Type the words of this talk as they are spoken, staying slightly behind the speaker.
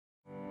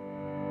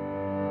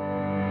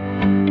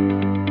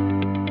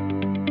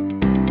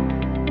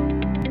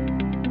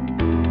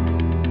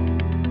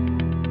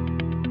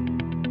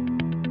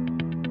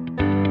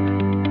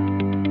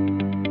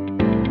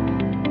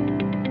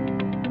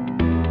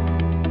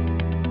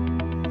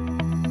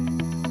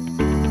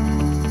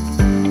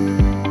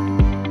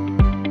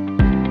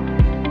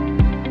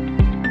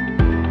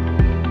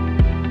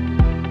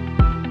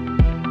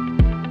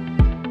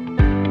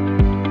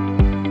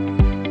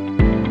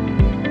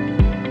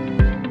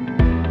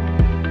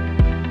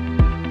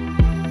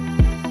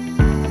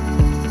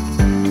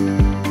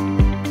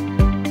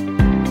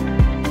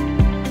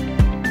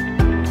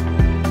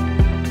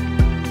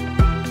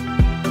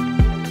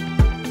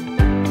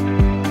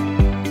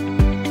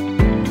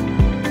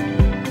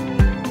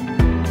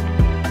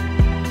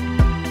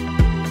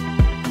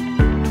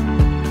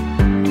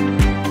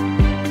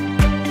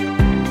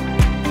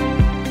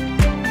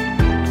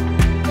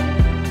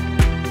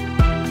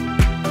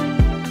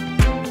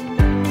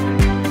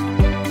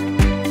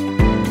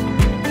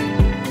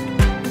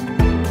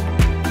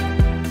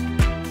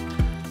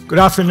Good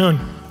afternoon.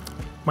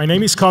 My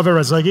name is Kaveh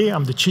Razagi.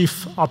 I'm the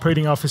Chief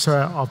Operating Officer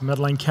of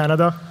Medline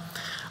Canada.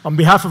 On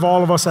behalf of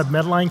all of us at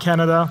Medline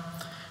Canada,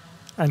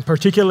 and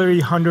particularly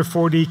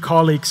 140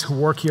 colleagues who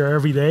work here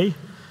every day,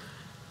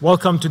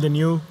 welcome to the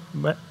new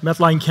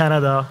Medline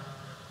Canada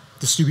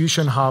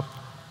distribution hub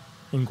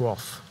in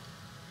Guelph.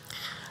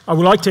 I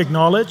would like to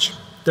acknowledge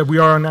that we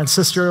are an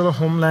ancestral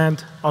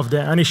homeland of the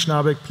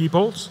Anishinaabeg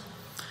peoples,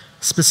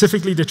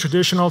 specifically the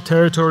traditional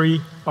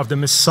territory of the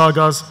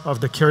Mississaugas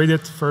of the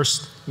Credit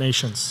First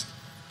Nations.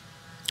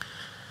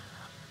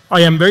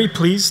 I am very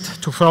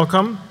pleased to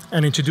welcome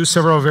and introduce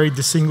several very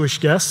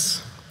distinguished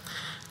guests.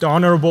 The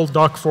Honorable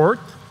Doug Ford,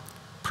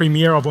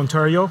 Premier of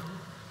Ontario.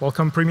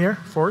 Welcome, Premier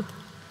Ford.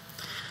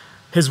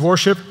 His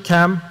Worship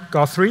Cam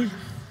Guthrie,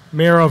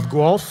 Mayor of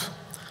Guelph.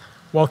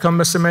 Welcome,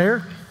 Mr.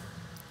 Mayor.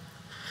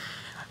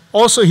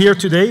 Also here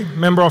today,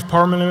 Member of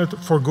Parliament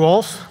for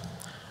Guelph,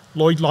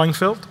 Lloyd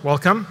Langfield.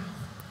 Welcome.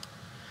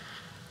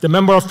 The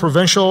Member of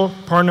Provincial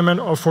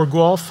Parliament for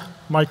Guelph,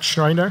 Mike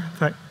Schreiner.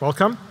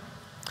 Welcome.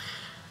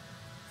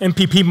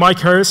 MPP Mike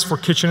Harris for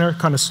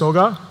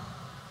Kitchener-Conestoga.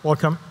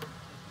 Welcome.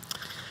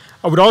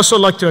 I would also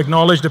like to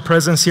acknowledge the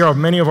presence here of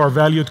many of our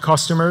valued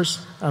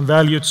customers and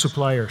valued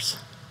suppliers.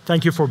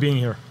 Thank you for being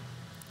here.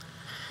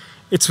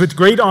 It's with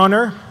great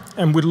honor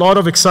and with a lot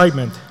of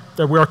excitement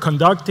that we are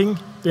conducting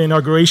the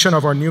inauguration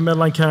of our new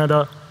Medline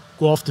Canada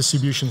Guelph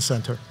Distribution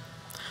Center.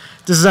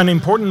 This is an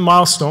important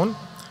milestone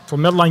for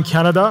Medline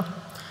Canada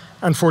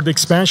and for the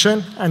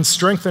expansion and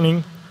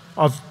strengthening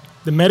of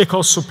the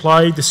medical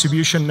supply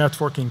distribution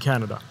network in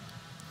Canada.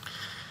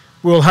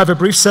 We will have a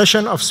brief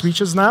session of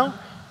speeches now,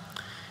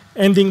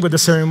 ending with the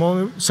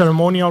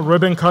ceremonial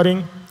ribbon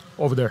cutting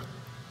over there,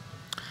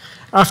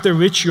 after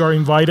which you are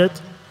invited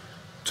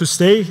to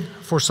stay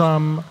for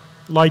some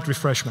light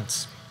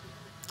refreshments.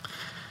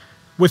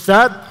 With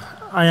that,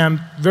 I am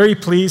very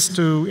pleased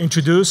to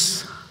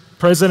introduce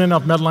President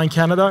of Medline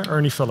Canada,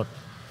 Ernie Phillip.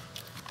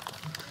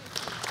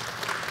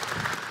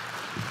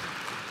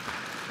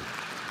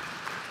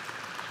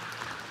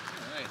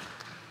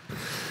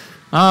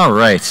 All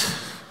right.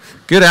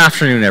 Good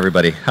afternoon,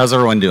 everybody. How's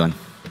everyone doing?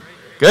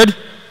 Good?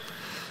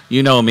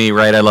 You know me,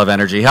 right? I love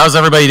energy. How's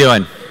everybody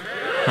doing?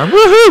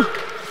 Woohoo!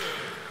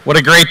 What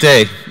a great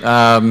day.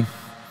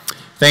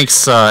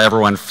 Thanks,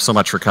 everyone, so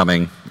much for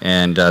coming.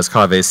 And as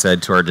Kaveh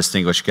said, to our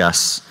distinguished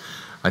guests,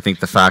 I think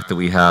the fact that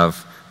we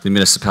have the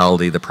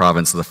municipality, the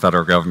province, and the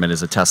federal government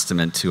is a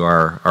testament to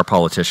our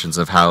politicians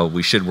of how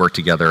we should work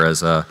together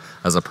as a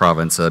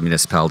province, a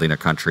municipality, and a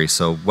country.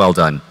 So well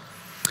done.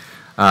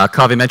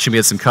 Kaveh mentioned we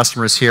had some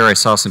customers here. I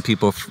saw some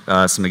people,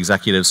 some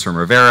executives from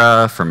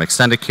Rivera, from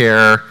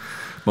Extendicare,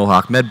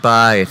 Mohawk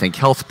Medbuy, I think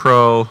Health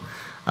Pro.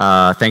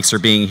 Thanks for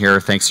being here.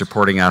 Thanks for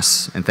supporting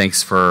us. And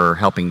thanks for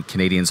helping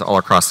Canadians all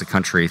across the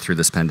country through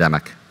this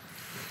pandemic.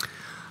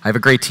 I have a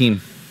great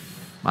team.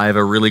 I have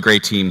a really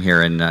great team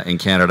here in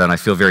Canada, and I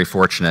feel very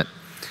fortunate.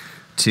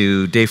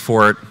 To Dave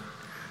Fort,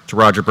 to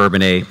Roger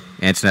Bourbonnais,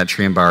 Antoinette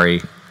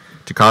Triambari,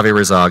 to Kaveh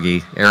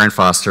Razagi, Aaron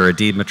Foster,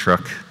 Adid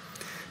Matruk,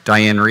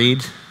 Diane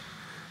Reed,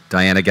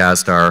 Diana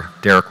Gazdar,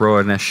 Derek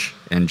Rowanish,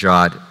 and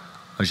Jod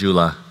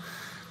Ajula.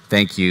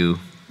 Thank you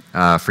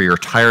for your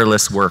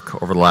tireless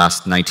work over the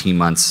last 19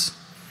 months,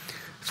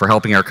 for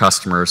helping our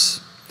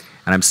customers.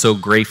 And I'm so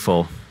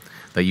grateful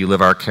that you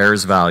live our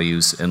CARES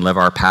values and live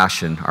our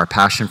passion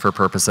for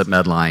purpose at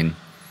Medline,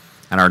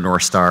 and our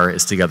North Star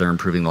is together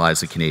improving the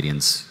lives of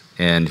Canadians.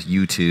 And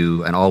you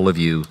two, and all of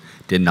you,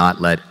 did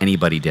not let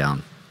anybody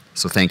down.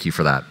 So thank you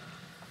for that.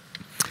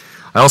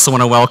 I also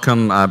want to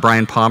welcome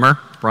Brian Palmer.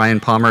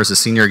 Brian Palmer is a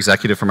senior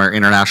executive from our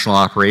international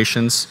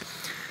operations.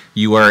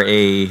 You are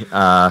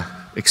a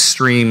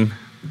extreme,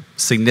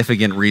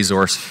 significant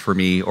resource for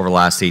me over the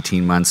last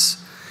 18 months.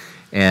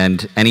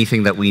 And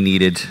anything that we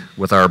needed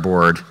with our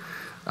board,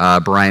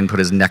 Brian put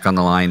his neck on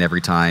the line every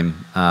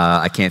time.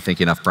 I can't thank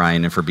you enough,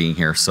 Brian, and for being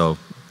here. So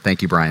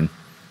thank you, Brian.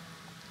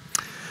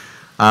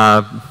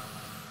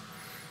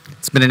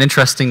 It's been an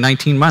interesting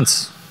 19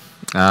 months.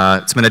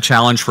 It's been a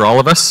challenge for all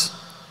of us.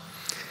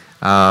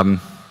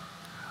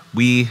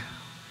 We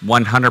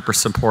 100%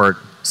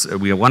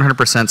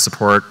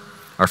 support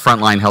our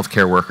frontline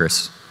healthcare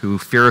workers who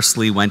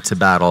fiercely went to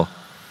battle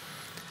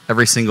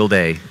every single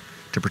day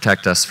to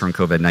protect us from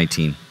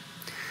COVID-19.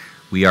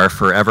 We are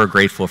forever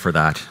grateful for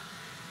that,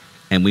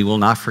 and we will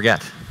not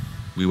forget.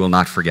 We will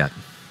not forget.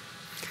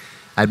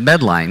 At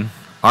Medline,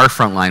 our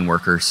frontline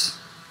workers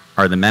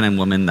are the men and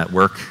women that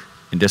work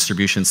in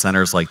distribution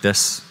centers like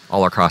this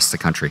all across the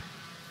country.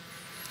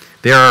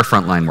 They are our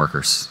frontline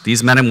workers.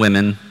 These men and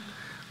women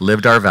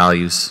lived our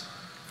values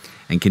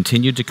and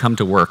continued to come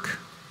to work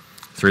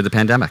through the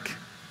pandemic.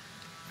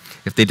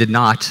 If they did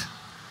not,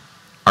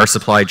 our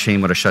supply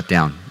chain would have shut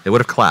down. It would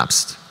have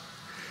collapsed.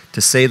 To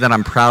say that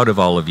I'm proud of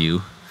all of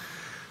you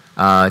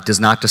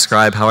does not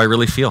describe how I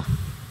really feel.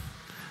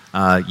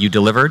 You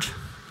delivered.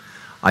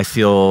 I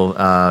feel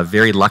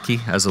very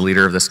lucky as a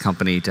leader of this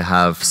company to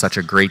have such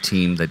a great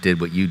team that did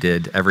what you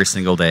did every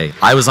single day.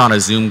 I was on a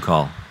Zoom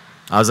call.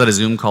 I was at a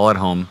Zoom call at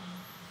home,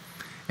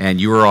 And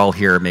you were all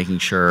here making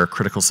sure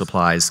critical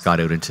supplies got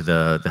out into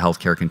the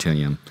healthcare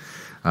continuum.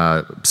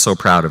 So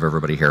proud of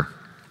everybody here.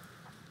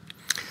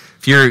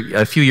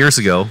 A few years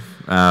ago,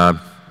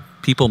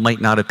 people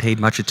might not have paid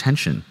much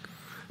attention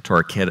to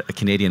our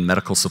Canadian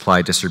medical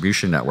supply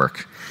distribution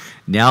network.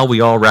 Now we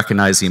all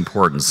recognize the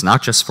importance,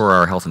 not just for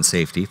our health and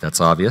safety,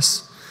 that's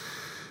obvious,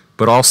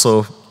 but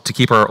also to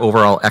keep our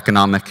overall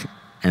economic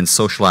and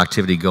social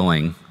activity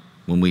going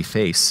when we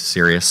face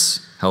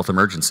serious health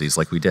emergencies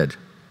like we did.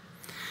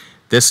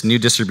 This new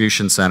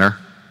distribution center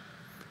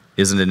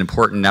is an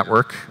important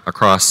network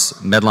across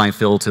Medline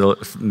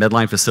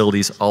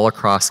facilities all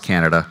across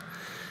Canada,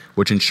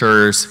 which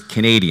ensures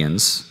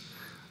Canadians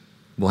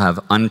will have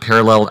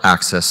unparalleled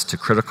access to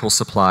critical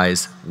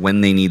supplies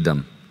when they need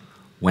them.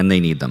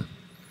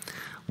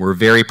 We're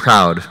very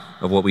proud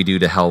of what we do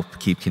to help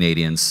keep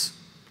Canadians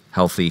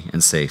healthy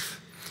and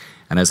safe.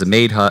 And as a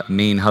main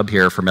hub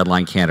here for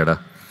Medline Canada,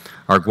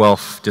 our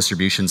Guelph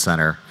Distribution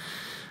Center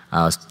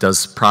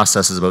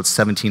processes about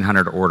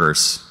 1,700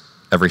 orders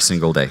every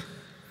single day.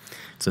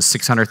 It's a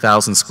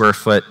 600,000 square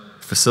foot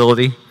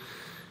facility.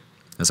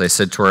 As I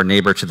said to our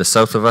neighbor to the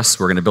south of us,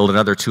 we're going to build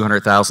another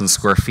 200,000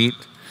 square feet,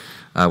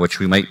 which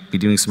we might be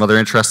doing some other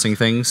interesting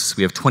things.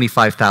 We have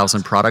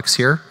 25,000 products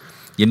here.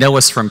 You know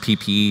us from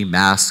PPE,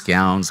 masks,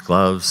 gowns,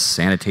 gloves,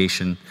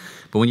 sanitation.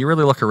 But when you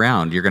really look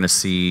around, you're going to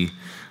see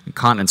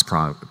incontinence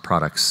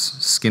products,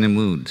 skin and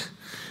wound,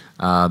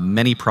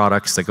 many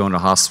products that go into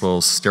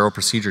hospitals, sterile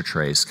procedure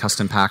trays,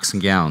 custom packs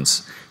and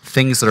gowns,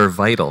 things that are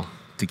vital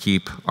to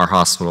keep our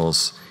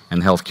hospitals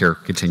and the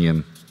healthcare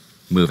continuum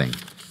moving.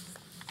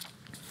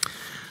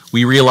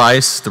 We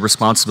realize the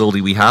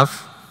responsibility we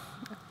have.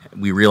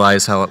 We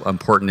realize how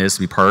important it is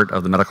to be part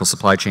of the medical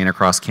supply chain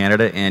across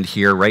Canada and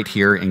right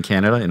here in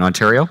Canada, in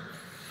Ontario.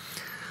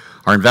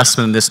 Our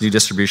investment in this new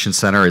distribution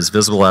center is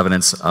visible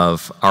evidence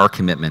of our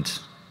commitment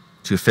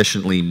to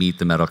efficiently meet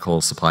the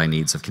medical supply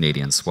needs of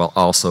Canadians while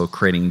also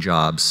creating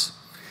jobs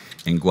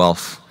in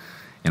Guelph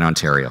and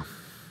Ontario.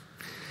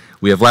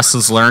 We have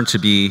lessons learned to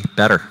be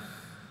better.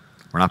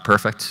 We're not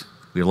perfect.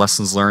 We have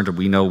lessons learned, and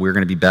we know we're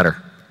going to be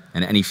better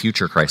in any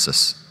future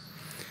crisis.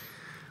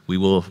 We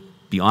will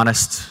be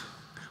honest.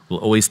 We'll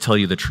always tell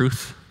you the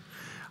truth.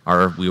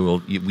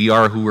 We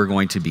are who we're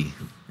going to be,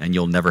 and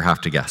you'll never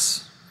have to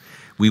guess.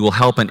 We will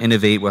help and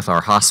innovate with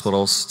our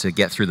hospitals to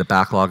get through the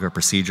backlog of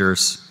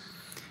procedures,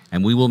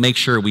 and we will make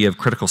sure we have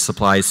critical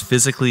supplies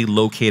physically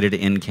located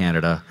in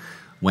Canada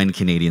when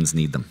Canadians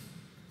need them.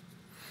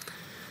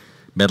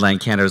 Medline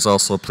Canada is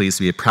also pleased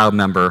to be a proud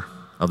member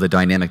of the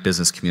dynamic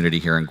business community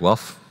here in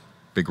Guelph.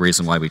 Big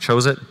reason why we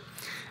chose it.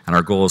 And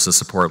our goal is to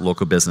support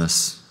local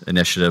business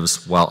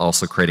initiatives while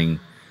also creating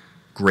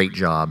great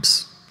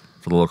jobs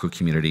for the local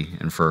community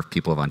and for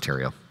people of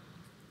Ontario.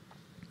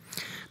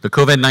 The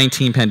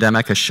COVID-19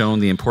 pandemic has shown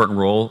the important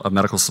role of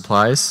medical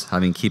supplies,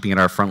 keeping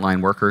our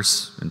frontline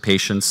workers and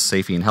patients'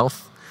 safety and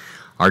health.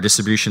 Our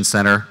distribution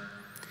center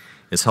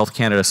is Health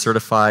Canada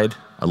certified,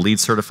 a LEED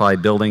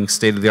certified building,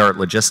 state-of-the-art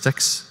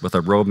logistics with a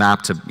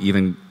roadmap to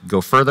even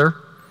go further,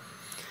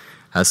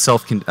 has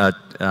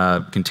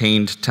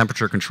self-contained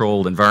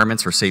temperature-controlled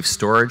environments for safe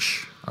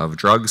storage of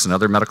drugs and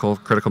other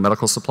critical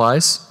medical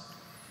supplies.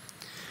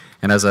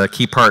 And as a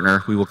key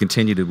partner, we will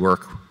continue to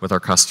work with our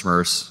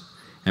customers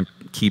and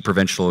key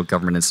provincial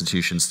government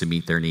institutions to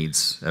meet their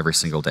needs every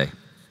single day.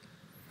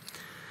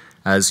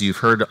 As you've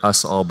heard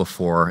us all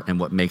before, and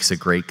what makes a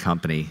great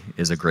company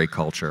is a great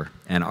culture.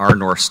 And our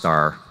North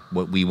Star,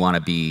 what we want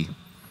to be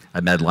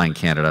at Medline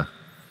Canada,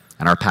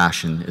 and our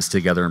passion is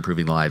together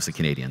improving the lives of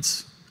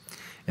Canadians.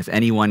 If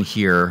anyone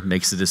here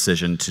makes a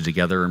decision to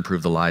together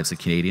improve the lives of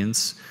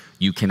Canadians,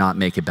 you cannot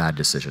make a bad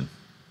decision.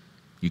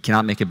 You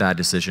cannot make a bad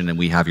decision, and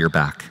we have your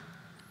back.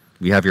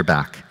 We have your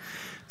back.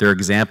 There are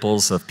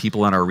examples of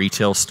people in our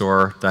retail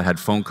store that had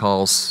phone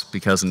calls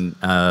because an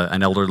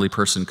elderly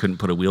person couldn't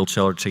put a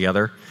wheelchair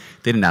together.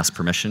 They didn't ask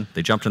permission.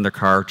 They jumped in their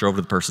car, drove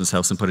to the person's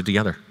house, and put it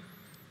together.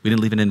 We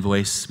didn't leave an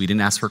invoice. We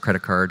didn't ask for a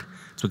credit card.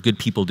 It's what good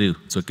people do.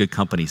 It's what good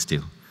companies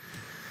do.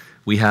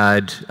 We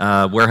had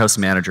warehouse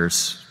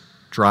managers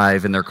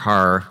drive in their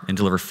car and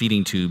deliver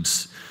feeding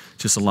tubes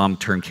to some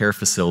long-term care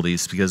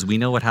facilities because we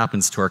know what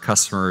happens to our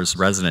customers'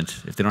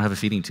 resident if they don't have a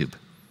feeding tube.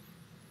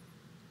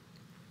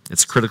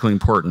 It's critically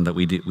important that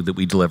we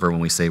deliver when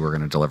we say we're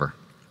going to deliver.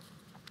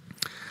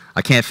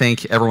 I can't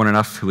thank everyone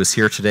enough who is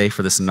here today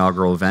for this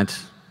inaugural event.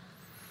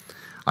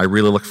 I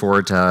really look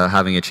forward to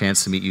having a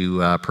chance to meet you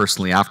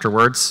personally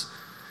afterwards.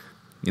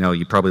 You know,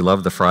 you probably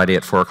love the Friday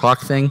at 4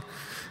 o'clock thing.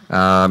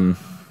 But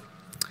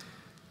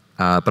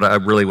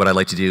what I'd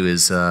like to do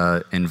is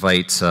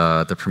invite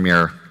the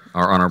Premier,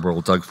 our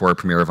Honourable Doug Ford,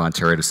 Premier of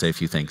Ontario, to say a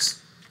few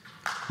things.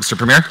 Mr.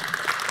 Premier.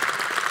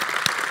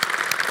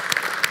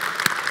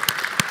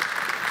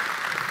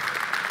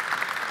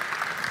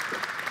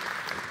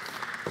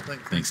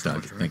 Thanks,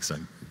 Doug. Thanks,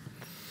 Doug.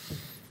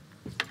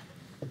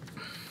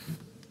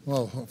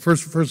 Well,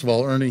 first of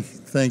all, Ernie,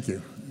 thank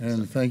you.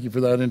 And thank you for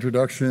that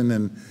introduction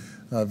and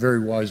very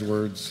wise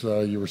words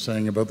you were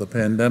saying about the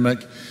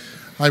pandemic.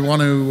 I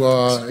want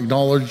to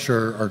acknowledge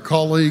our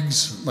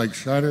colleagues, Mike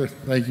Schneider,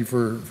 thank you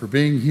for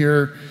being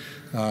here,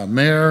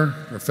 Mayor,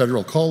 our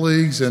federal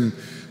colleagues, and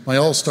my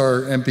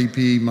all-star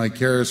MPP, Mike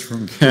Harris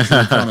from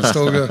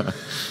Conestoga,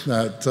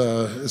 that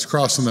is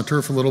crossing the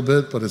turf a little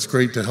bit, but it's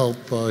great to help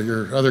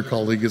your other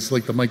colleague. It's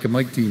like the Mike and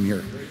Mike team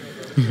here,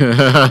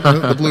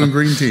 the blue and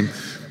green team.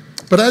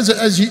 But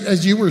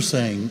as you were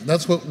saying,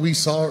 that's what we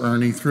saw,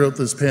 Ernie, throughout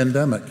this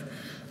pandemic.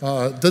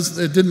 It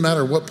didn't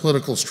matter what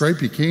political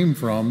stripe you came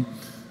from.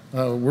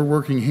 We're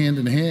working hand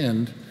in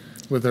hand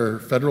with our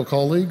federal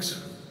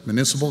colleagues,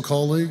 municipal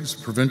colleagues,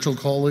 provincial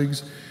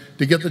colleagues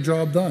to get the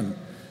job done.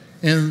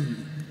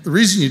 And the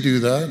reason you do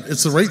that,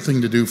 it's the right thing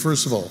to do,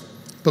 first of all,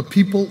 but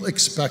people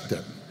expect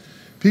it.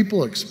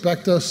 People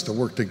expect us to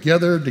work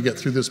together to get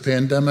through this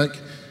pandemic,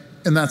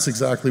 and that's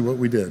exactly what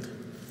we did.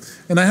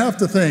 And I have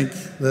to thank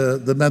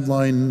the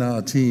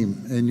Medline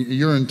team and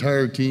your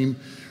entire team.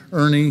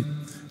 Ernie,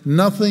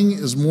 nothing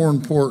is more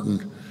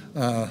important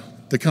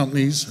to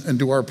companies and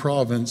to our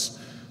province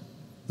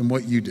than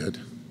what you did.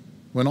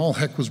 When all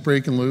heck was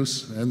breaking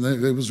loose, and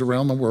it was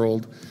around the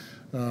world,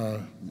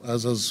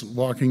 as I was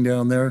walking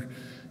down there,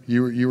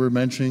 you were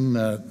mentioning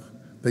that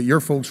your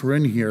folks were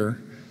in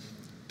here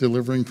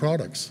delivering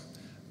products,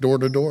 door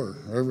to door.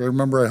 I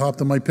remember I hopped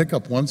in my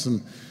pickup once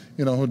and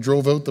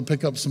drove out to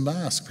pick up some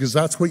masks, because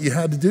that's what you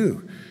had to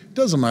do. It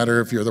doesn't matter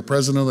if you're the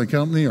president of the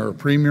company or a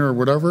premier or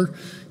whatever,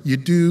 you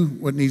do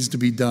what needs to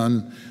be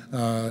done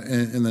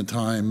in the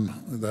time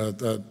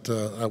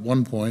that at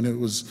one point it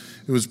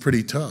was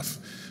pretty tough.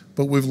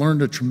 But we've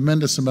learned a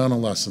tremendous amount of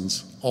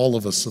lessons. All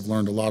of us have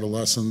learned a lot of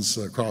lessons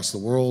across the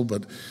world,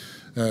 but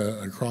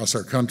across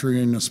our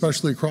country and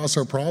especially across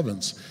our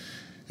province.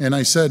 And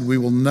I said we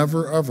will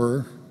never,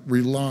 ever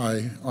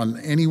rely on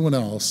anyone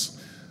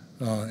else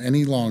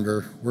any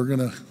longer. We're going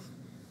to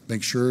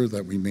make sure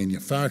that we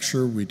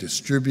manufacture, we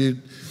distribute,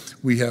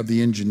 we have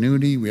the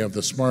ingenuity, we have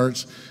the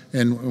smarts,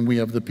 and we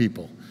have the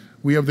people.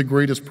 We have the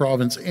greatest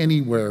province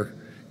anywhere,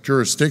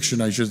 jurisdiction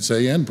I should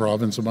say, and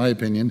province in my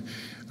opinion,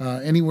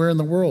 anywhere in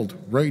the world,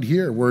 right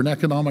here. We're an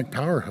economic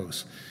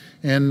powerhouse.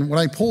 And when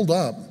I pulled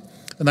up,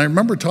 and I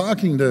remember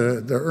talking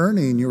to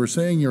Ernie, and you were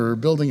saying you were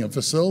building a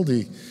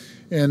facility,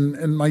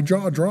 and my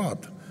jaw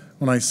dropped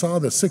when I saw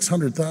the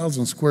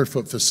 600,000 square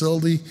foot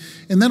facility,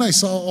 and then I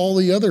saw all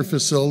the other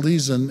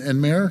facilities,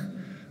 and Mayor,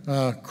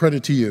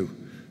 credit to you,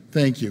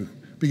 thank you.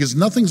 Because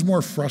nothing's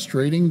more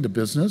frustrating to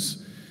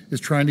business is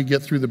trying to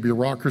get through the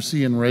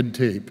bureaucracy and red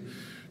tape,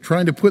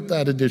 trying to put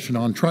that addition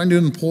on, trying to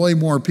employ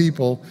more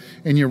people,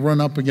 and you run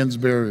up against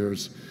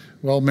barriers.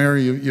 Well,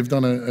 Mary, you've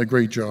done a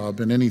great job,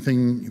 and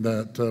anything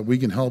that we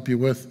can help you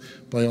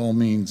with, by all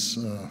means,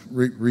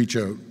 reach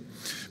out.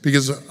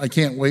 Because I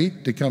can't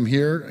wait to come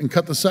here and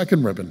cut the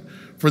second ribbon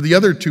for the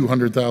other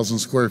 200,000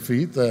 square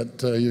feet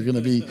that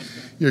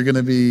you're going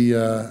to be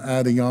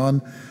adding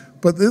on.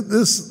 But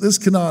this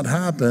cannot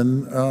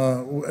happen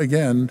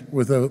again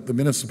without the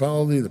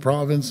municipality, the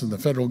province, and the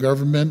federal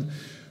government.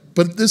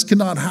 But this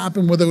cannot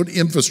happen without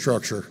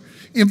infrastructure.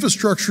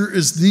 Infrastructure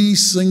is the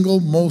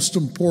single most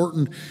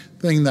important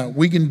thing that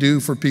we can do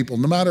for people,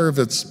 no matter if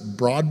it's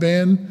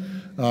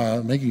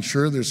broadband, making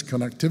sure there's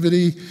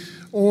connectivity,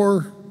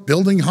 or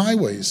building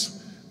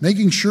highways,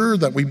 making sure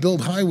that we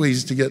build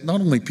highways to get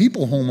not only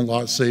people home a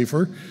lot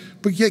safer,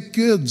 but get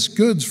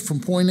goods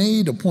from point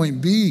A to point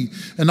B,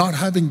 and not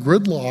having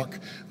gridlock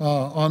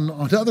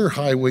on other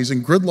highways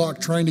and gridlock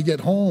trying to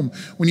get home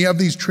when you have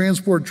these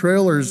transport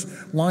trailers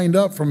lined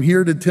up from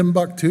here to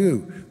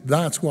Timbuktu.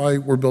 That's why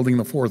we're building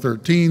the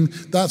 413.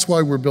 That's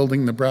why we're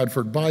building the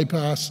Bradford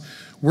bypass.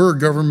 We're a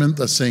government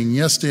that's saying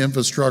yes to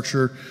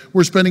infrastructure.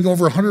 We're spending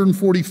over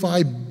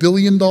 $145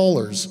 billion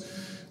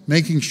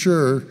making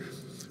sure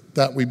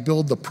that we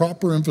build the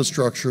proper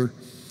infrastructure,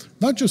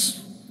 not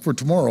just for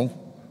tomorrow,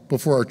 but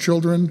for our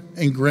children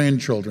and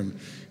grandchildren,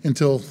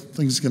 until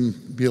things can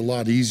be a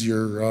lot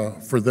easier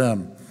for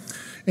them.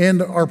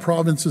 And our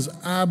province is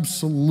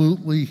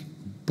absolutely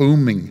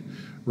booming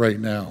right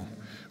now.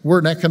 We're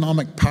an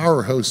economic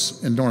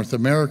powerhouse in North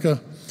America.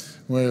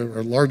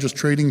 Our largest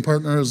trading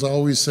partner, as I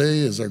always say,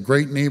 is our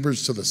great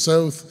neighbors to the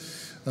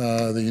south,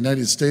 the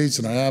United States,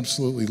 and I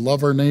absolutely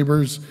love our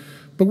neighbors.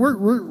 But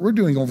we're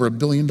doing over $1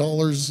 billion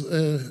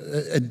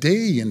a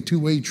day in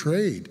two-way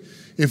trade.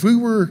 If we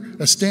were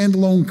a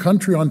standalone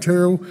country,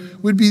 Ontario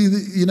would be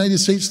the United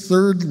States'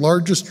 third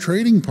largest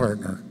trading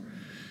partner.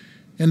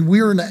 And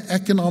we're an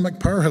economic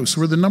powerhouse.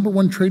 We're the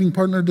 #1 trading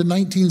partner to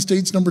 19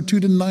 states,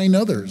 #2 to 9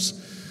 others.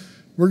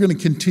 We're going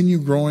to continue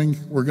growing.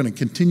 We're going to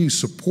continue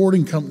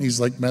supporting companies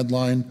like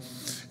Medline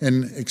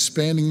and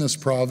expanding this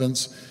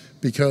province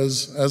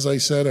because, as I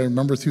said, I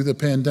remember through the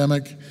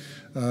pandemic,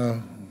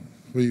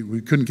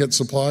 we couldn't get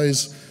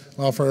supplies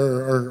off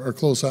our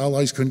close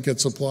allies, couldn't get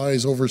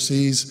supplies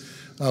overseas.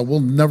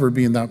 We'll never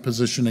be in that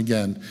position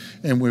again.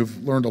 And we've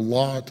learned a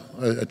lot,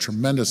 a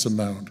tremendous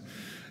amount,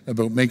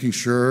 about making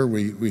sure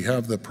we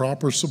have the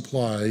proper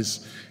supplies.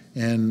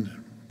 And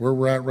where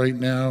we're at right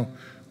now,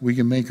 we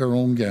can make our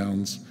own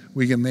gowns.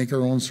 We can make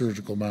our own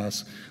surgical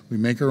masks. We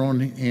make our own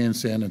hand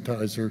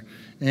sanitizer.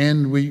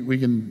 And we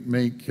can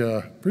make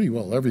pretty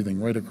well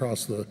everything right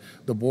across the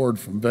board,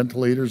 from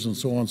ventilators and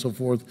so on and so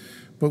forth.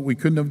 But we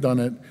couldn't have done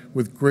it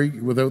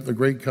without the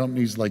great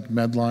companies like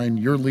Medline.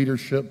 Your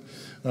leadership,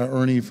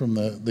 Ernie, from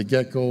the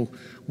get-go,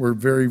 we're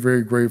very,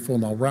 very grateful.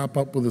 And I'll wrap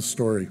up with a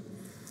story.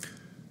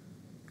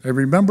 I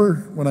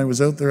remember when I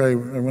was out there, I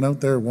went out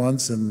there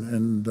once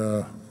and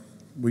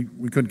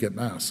we couldn't get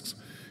masks.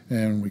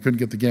 And we couldn't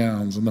get the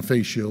gowns and the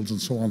face shields and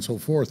so on and so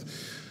forth.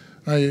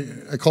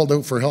 I called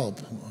out for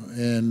help.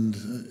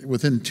 And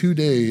within 2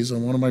 days,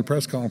 on one of my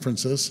press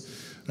conferences,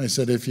 I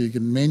said, if you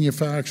can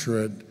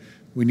manufacture it,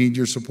 we need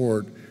your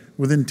support.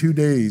 Within 2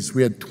 days,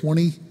 we had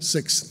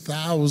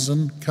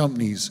 26,000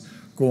 companies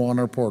go on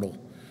our portal.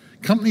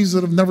 Companies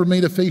that have never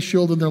made a face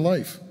shield in their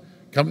life.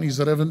 Companies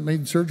that haven't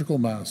made surgical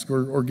masks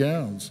or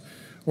gowns.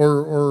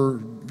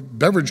 Or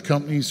beverage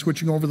companies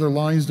switching over their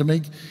lines to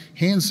make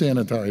hand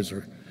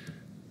sanitizer.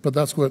 But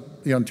that's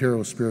what the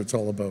Ontario Spirit's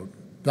all about.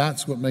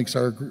 That's what makes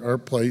our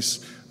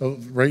place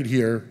right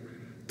here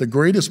the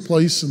greatest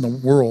place in the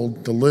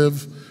world to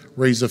live,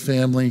 raise a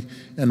family,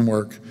 and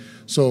work.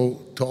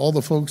 So to all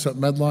the folks at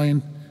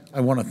Medline,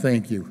 I want to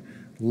thank you.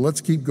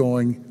 Let's keep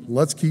going.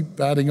 Let's keep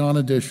adding on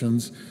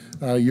additions.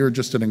 You're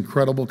just an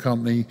incredible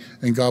company,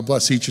 and God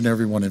bless each and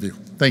every one of you.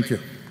 Thank you.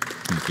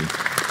 Thank you.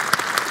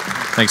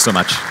 Thanks so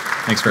much.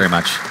 Thanks very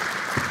much.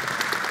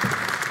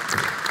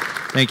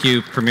 Thank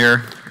you,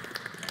 Premier.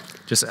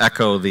 Just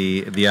echo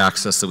the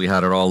access that we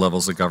had at all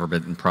levels of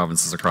government and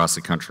provinces across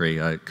the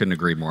country. I couldn't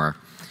agree more.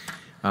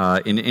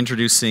 In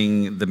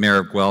introducing the Mayor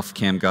of Guelph,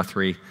 Cam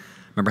Guthrie, I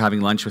remember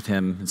having lunch with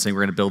him and saying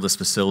we're going to build this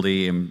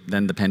facility, and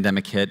then the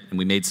pandemic hit, and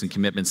we made some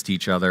commitments to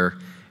each other,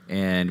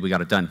 and we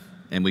got it done.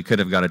 And we could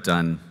have got it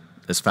done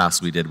as fast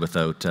as we did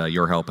without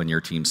your help and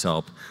your team's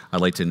help. I'd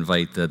like to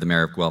invite the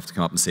Mayor of Guelph to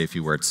come up and say a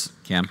few words.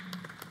 Cam?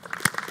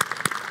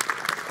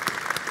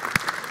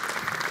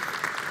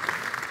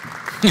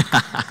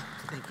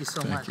 Thank you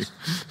so much.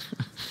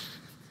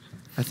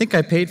 I think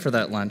I paid for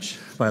that lunch,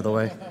 by the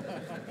way.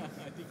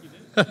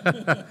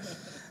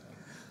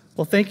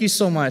 Well, thank you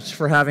so much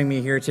for having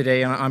me here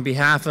today. On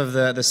behalf of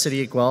the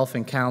City of Guelph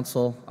and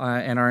Council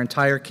and our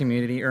entire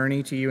community,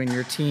 Ernie, to you and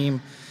your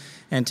team,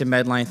 and to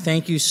Medline,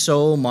 thank you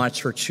so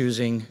much for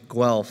choosing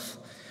Guelph.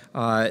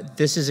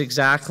 This is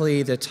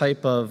exactly the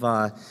type of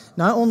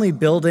not only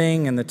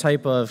building and the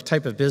type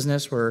of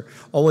business we're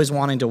always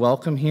wanting to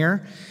welcome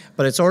here,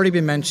 but it's already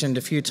been mentioned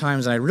a few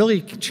times, and I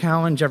really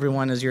challenge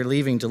everyone as you're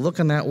leaving to look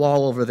on that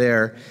wall over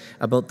there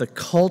about the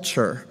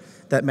culture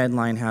that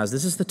Medline has.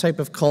 This is the type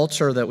of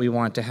culture that we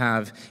want to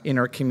have in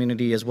our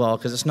community as well,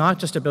 because it's not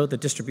just about the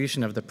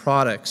distribution of the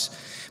products,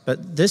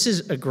 but this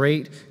is a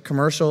great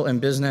commercial and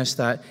business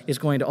that is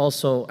going to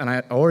also, and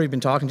I've already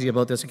been talking to you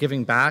about this,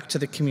 giving back to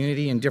the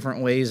community in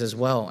different ways as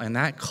well. And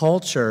that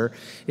culture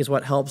is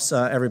what helps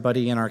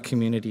everybody in our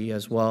community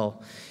as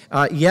well.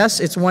 Yes,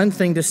 it's one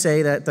thing to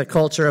say that the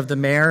culture of the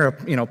mayor,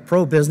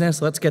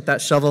 pro-business, let's get that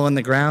shovel in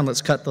the ground,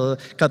 let's cut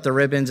the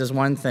ribbons is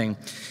one thing.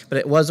 But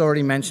it was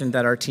already mentioned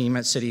that our team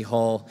at City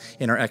Hall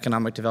in our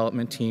economic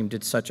development team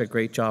did such a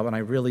great job, and I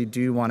really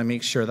do want to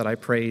make sure that I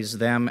praise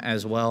them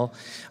as well.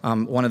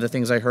 One of the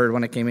things I heard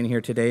when I came in here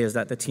today is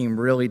that the team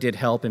really did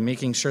help in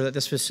making sure that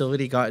this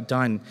facility got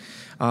done.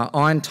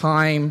 On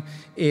time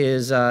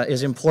is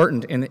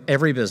important in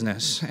every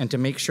business, and to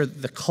make sure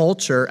that the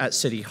culture at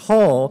City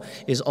Hall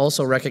is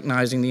also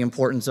recognizing the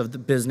importance of the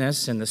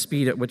business and the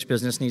speed at which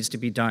business needs to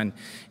be done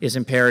is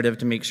imperative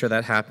to make sure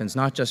that happens,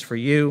 not just for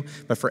you,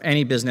 but for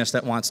any business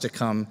that wants to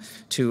come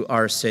to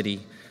our city.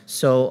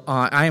 So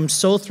I am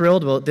so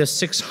thrilled about this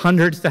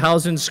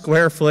 600,000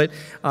 square foot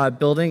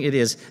building. It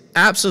is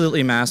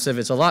absolutely massive.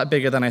 It's a lot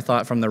bigger than I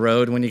thought from the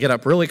road. When you get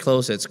up really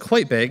close, it's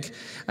quite big.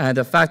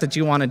 The fact that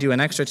you want to do an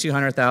extra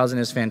 200,000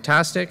 is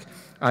fantastic.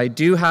 I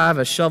do have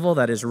a shovel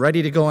that is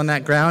ready to go on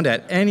that ground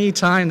at any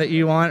time that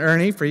you want,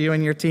 Ernie, for you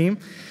and your team.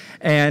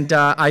 And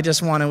I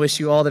just want to wish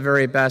you all the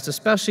very best,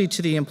 especially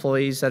to the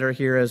employees that are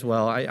here as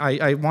well.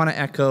 I want to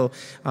echo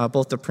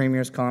both the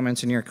Premier's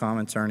comments and your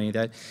comments, Ernie,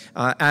 that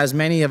as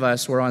many of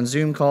us were on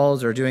Zoom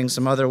calls or doing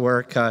some other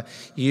work,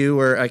 you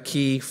were a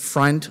key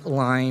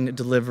frontline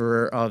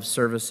deliverer of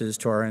services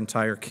to our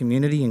entire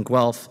community in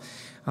Guelph,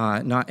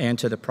 and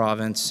to the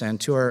province and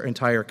to our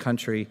entire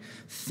country.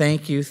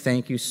 Thank you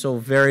so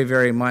very,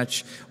 very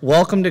much.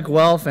 Welcome to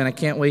Guelph, and I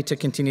can't wait to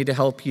continue to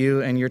help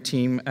you and your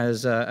team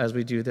as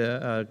we do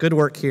the good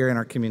work here in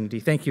our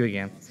community. Thank you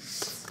again.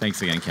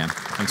 Thanks again, Cam.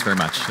 Thanks very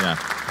much. Yeah.